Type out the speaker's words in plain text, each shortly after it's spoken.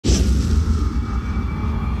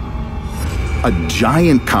A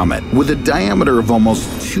giant comet with a diameter of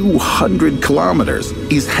almost 200 kilometers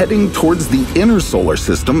is heading towards the inner solar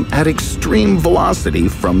system at extreme velocity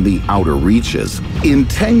from the outer reaches. In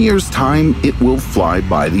 10 years' time, it will fly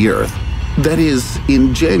by the Earth. That is,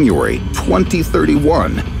 in January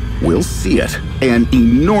 2031, we'll see it. An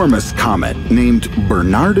enormous comet named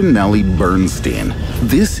Bernardinelli-Bernstein.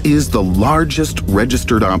 This is the largest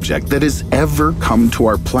registered object that has ever come to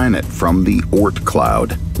our planet from the Oort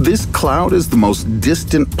Cloud. This cloud is the most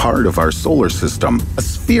distant part of our solar system, a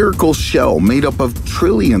spherical shell made up of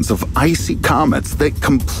trillions of icy comets that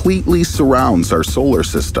completely surrounds our solar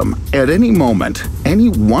system. At any moment, any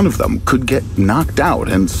one of them could get knocked out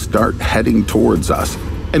and start heading towards us.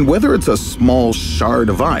 And whether it's a small shard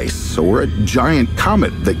of ice or a giant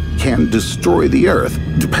comet that can destroy the Earth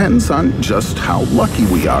depends on just how lucky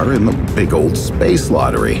we are in the big old space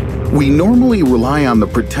lottery. We normally rely on the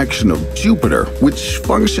protection of Jupiter, which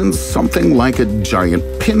functions something like a giant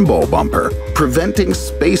pinball bumper, preventing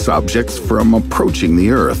space objects from approaching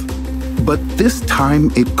the Earth. But this time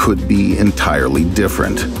it could be entirely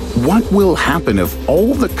different. What will happen if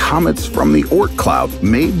all the comets from the Oort Cloud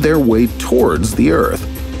made their way towards the Earth?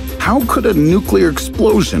 How could a nuclear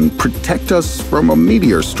explosion protect us from a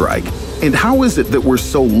meteor strike? And how is it that we're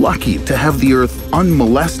so lucky to have the Earth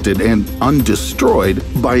unmolested and undestroyed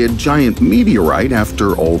by a giant meteorite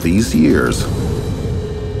after all these years?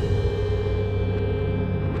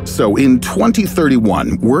 So in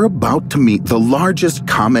 2031, we're about to meet the largest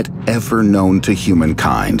comet ever known to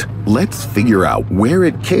humankind. Let's figure out where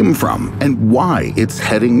it came from and why it's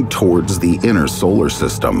heading towards the inner solar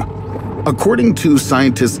system. According to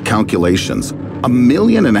scientists' calculations, 1.5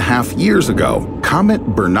 million years ago, Comet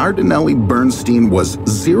Bernardinelli-Bernstein was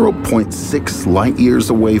 0.6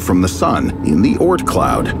 light-years away from the Sun in the Oort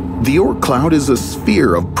Cloud. The Oort Cloud is a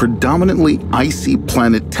sphere of predominantly icy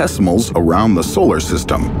planetesimals around the solar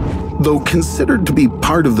system. Though considered to be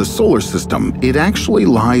part of the solar system, it actually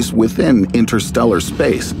lies within interstellar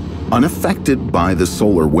space, unaffected by the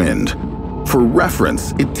solar wind. For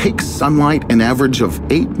reference, it takes sunlight an average of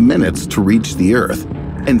 8 minutes to reach the Earth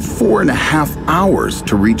and 4.5 hours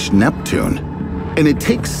to reach Neptune. And it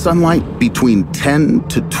takes sunlight between 10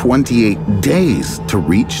 to 28 days to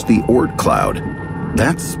reach the Oort Cloud.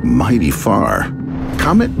 That's mighty far.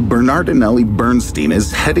 Comet Bernardinelli-Bernstein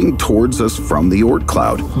is heading towards us from the Oort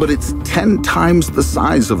Cloud, but it's 10 times the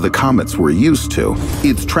size of the comets we're used to.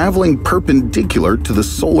 It's traveling perpendicular to the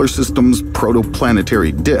solar system's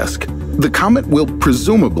protoplanetary disk. The comet will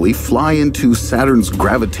presumably fly into Saturn's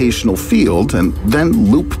gravitational field and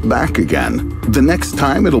then loop back again. The next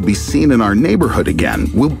time it'll be seen in our neighborhood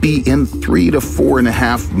again will be in 3 to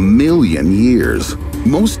 4.5 million years.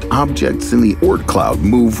 Most objects in the Oort Cloud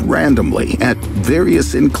move randomly at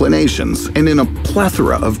various inclinations and in a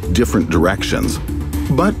plethora of different directions.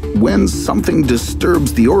 But when something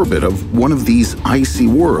disturbs the orbit of one of these icy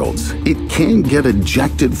worlds, it can get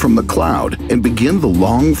ejected from the cloud and begin the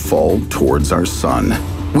long fall towards our Sun.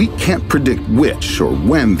 We can't predict which or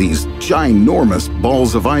when these ginormous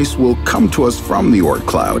balls of ice will come to us from the Oort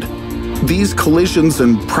Cloud. These collisions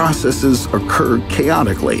and processes occur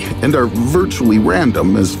chaotically and are virtually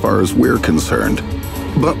random as far as we're concerned.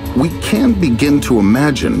 But we can begin to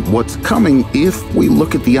imagine what's coming if we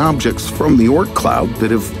look at the objects from the Oort Cloud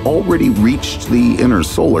that have already reached the inner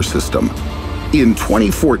solar system. In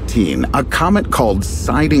 2014, a comet called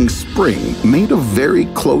Siding Spring made a very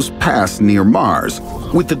close pass near Mars,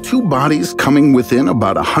 with the two bodies coming within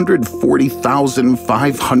about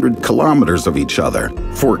 140,500 kilometers of each other.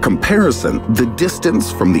 For comparison, the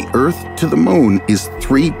distance from the Earth to the Moon is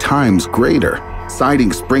 3 times greater.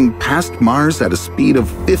 Siding Spring passed Mars at a speed of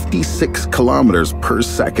 56 kilometers per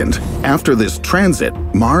second. After this transit,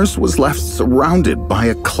 Mars was left surrounded by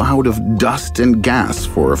a cloud of dust and gas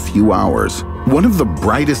for a few hours. One of the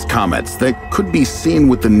brightest comets that could be seen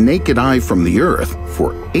with the naked eye from the Earth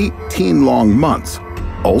for 18 long months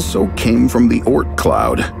also came from the Oort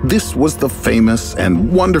Cloud. This was the famous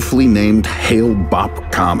and wonderfully named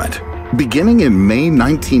Hale-Bopp comet. Beginning in May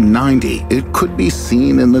 1990, it could be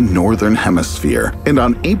seen in the Northern Hemisphere, and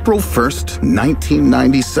on April 1st,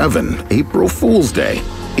 1997, April Fool's Day,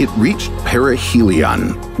 it reached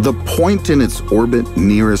perihelion, the point in its orbit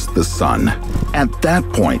nearest the Sun. At that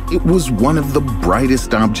point, it was one of the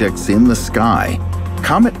brightest objects in the sky.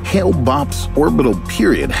 Comet Hale-Bopp's orbital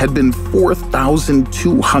period had been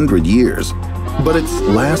 4,200 years, but its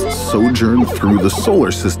last sojourn through the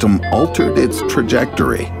solar system altered its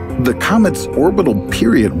trajectory. The comet's orbital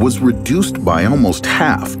period was reduced by almost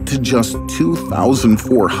half to just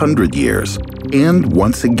 2,400 years. And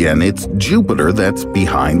once again, it's Jupiter that's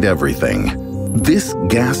behind everything. This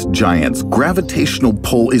gas giant's gravitational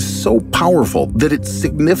pull is so powerful that it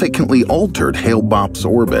significantly altered Hale-Bopp's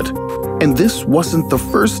orbit. And this wasn't the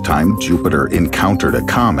first time Jupiter encountered a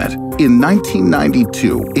comet. In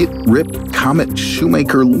 1992, it ripped Comet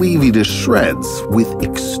Shoemaker-Levy to shreds with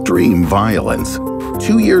extreme violence.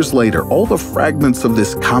 2 years later, all the fragments of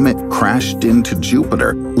this comet crashed into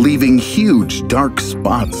Jupiter, leaving huge dark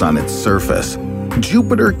spots on its surface.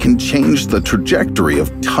 Jupiter can change the trajectory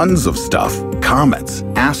of tons of stuff, comets,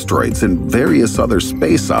 asteroids, and various other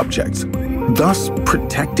space objects, thus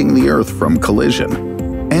protecting the Earth from collision.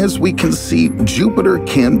 As we can see, Jupiter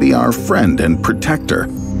can be our friend and protector.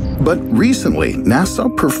 But recently,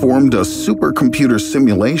 NASA performed a supercomputer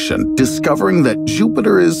simulation discovering that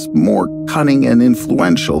Jupiter is more cunning and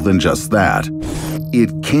influential than just that.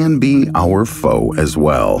 It can be our foe as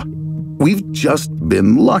well. We've just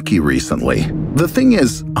been lucky recently. The thing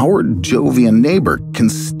is, our Jovian neighbor can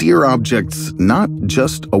steer objects not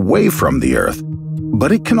just away from the Earth,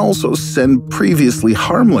 but it can also send previously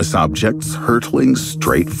harmless objects hurtling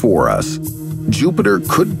straight for us. Jupiter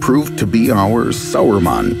could prove to be our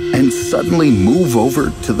Sauermann and suddenly move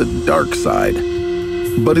over to the dark side.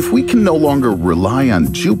 But if we can no longer rely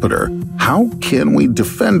on Jupiter, how can we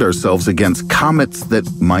defend ourselves against comets that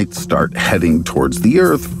might start heading towards the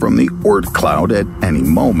Earth from the Oort Cloud at any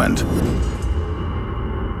moment?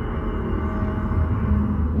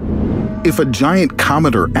 If a giant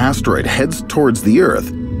comet or asteroid heads towards the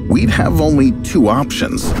Earth, we'd have only two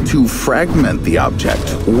options: to fragment the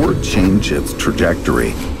object or change its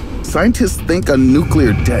trajectory. Scientists think a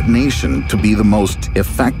nuclear detonation to be the most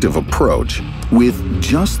effective approach. With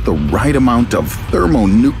just the right amount of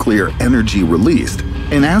thermonuclear energy released,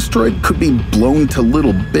 an asteroid could be blown to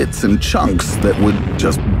little bits and chunks that would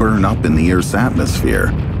just burn up in the Earth's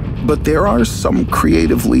atmosphere. But there are some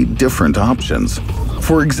creatively different options.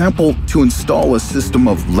 For example, to install a system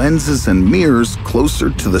of lenses and mirrors closer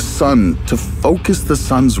to the Sun to focus the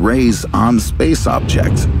Sun's rays on space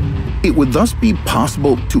objects. It would thus be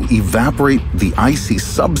possible to evaporate the icy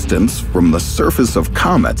substance from the surface of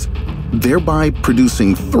comets, thereby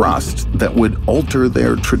producing thrust that would alter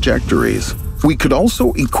their trajectories. We could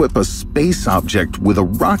also equip a space object with a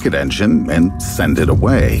rocket engine and send it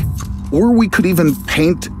away. Or we could even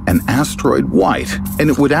paint an asteroid white, and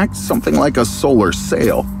it would act something like a solar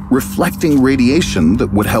sail, reflecting radiation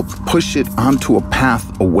that would help push it onto a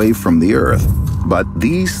path away from the Earth. But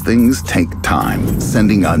these things take time.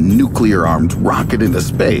 Sending a nuclear-armed rocket into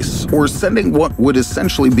space, or sending what would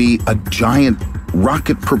essentially be a giant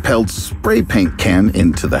rocket-propelled spray paint can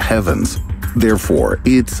into the heavens. Therefore,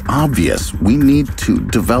 it's obvious we need to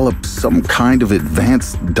develop some kind of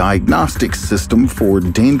advanced diagnostic system for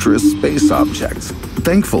dangerous space objects.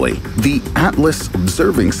 Thankfully, the Atlas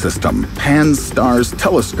Observing System, Pan-STARRS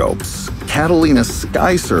telescopes, CATALINA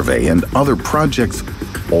Sky Survey, and other projects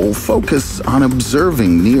all focus on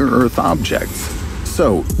observing near-Earth objects.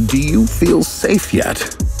 So, do you feel safe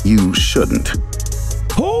yet? You shouldn't.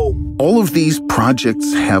 All of these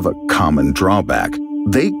projects have a common drawback.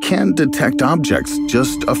 They can detect objects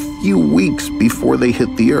just a few weeks before they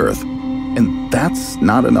hit the Earth, and that's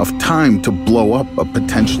not enough time to blow up a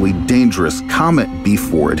potentially dangerous comet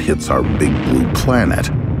before it hits our big blue planet.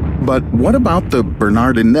 But what about the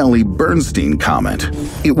Bernardinelli-Bernstein comet?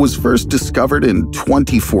 It was first discovered in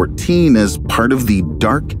 2014 as part of the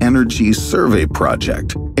Dark Energy Survey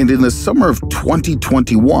Project, and in the summer of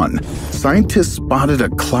 2021, scientists spotted a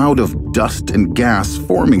cloud of dust and gas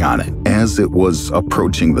forming on it as it was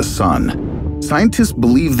approaching the Sun. Scientists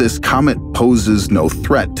believe this comet poses no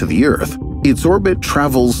threat to the Earth. Its orbit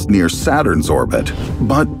travels near Saturn's orbit.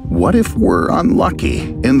 But what if we're unlucky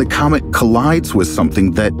and the comet collides with something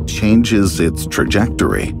that changes its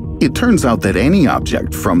trajectory? It turns out that any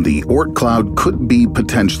object from the Oort Cloud could be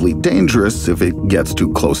potentially dangerous if it gets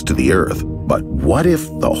too close to the Earth. But what if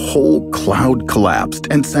the whole cloud collapsed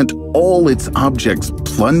and sent all its objects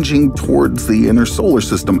plunging towards the inner solar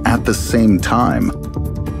system at the same time?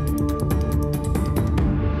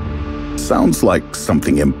 Sounds like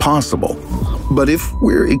something impossible. But if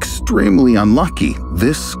we're extremely unlucky,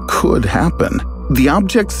 this could happen. The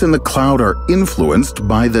objects in the cloud are influenced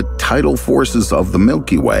by the tidal forces of the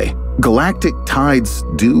Milky Way. Galactic tides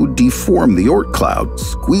do deform the Oort Cloud,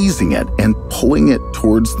 squeezing it and pulling it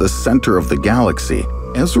towards the center of the galaxy.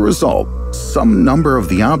 As a result, some number of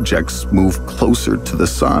the objects move closer to the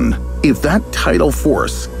Sun. If that tidal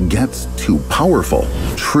force gets too powerful,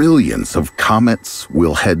 trillions of comets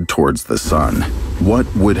will head towards the Sun. What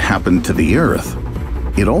would happen to the Earth?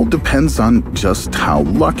 It all depends on just how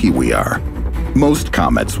lucky we are. Most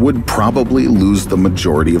comets would probably lose the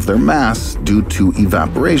majority of their mass due to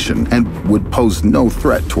evaporation and would pose no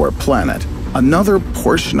threat to our planet. Another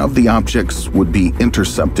portion of the objects would be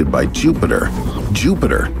intercepted by Jupiter.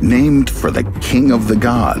 Jupiter, named for the king of the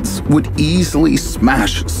gods, would easily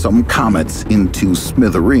smash some comets into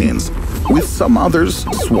smithereens, with some others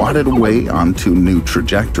swatted away onto new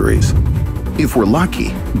trajectories. If we're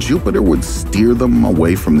lucky, Jupiter would steer them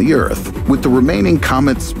away from the Earth, with the remaining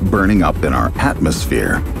comets burning up in our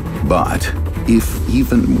atmosphere. But if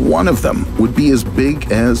even one of them would be as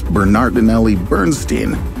big as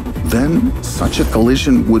Bernardinelli-Bernstein, then such a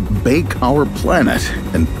collision would bake our planet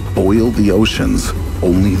and boil the oceans.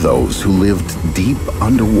 Only those who lived deep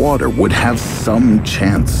underwater would have some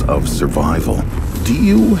chance of survival. Do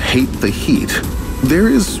you hate the heat? There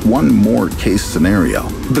is one more case scenario.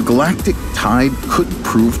 The galactic tide could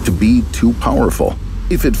prove to be too powerful.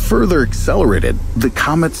 If it further accelerated, the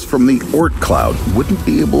comets from the Oort Cloud wouldn't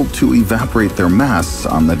be able to evaporate their mass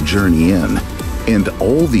on the journey in. And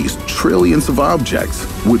all these trillions of objects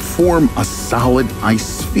would form a solid ice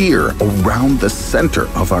sphere around the center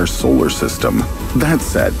of our solar system. That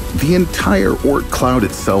said, the entire Oort Cloud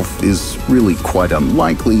itself is really quite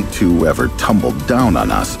unlikely to ever tumble down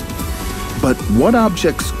on us. But what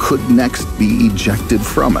objects could next be ejected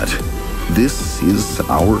from it? This is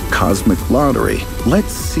our cosmic lottery.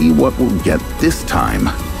 Let's see what we'll get this time.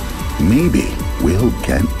 Maybe we'll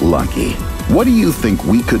get lucky. What do you think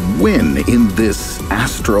we could win in this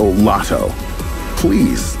Astro Lotto?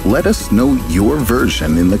 Please let us know your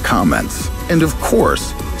version in the comments. And of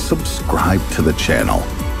course, subscribe to the channel.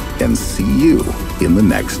 And see you in the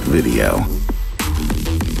next video.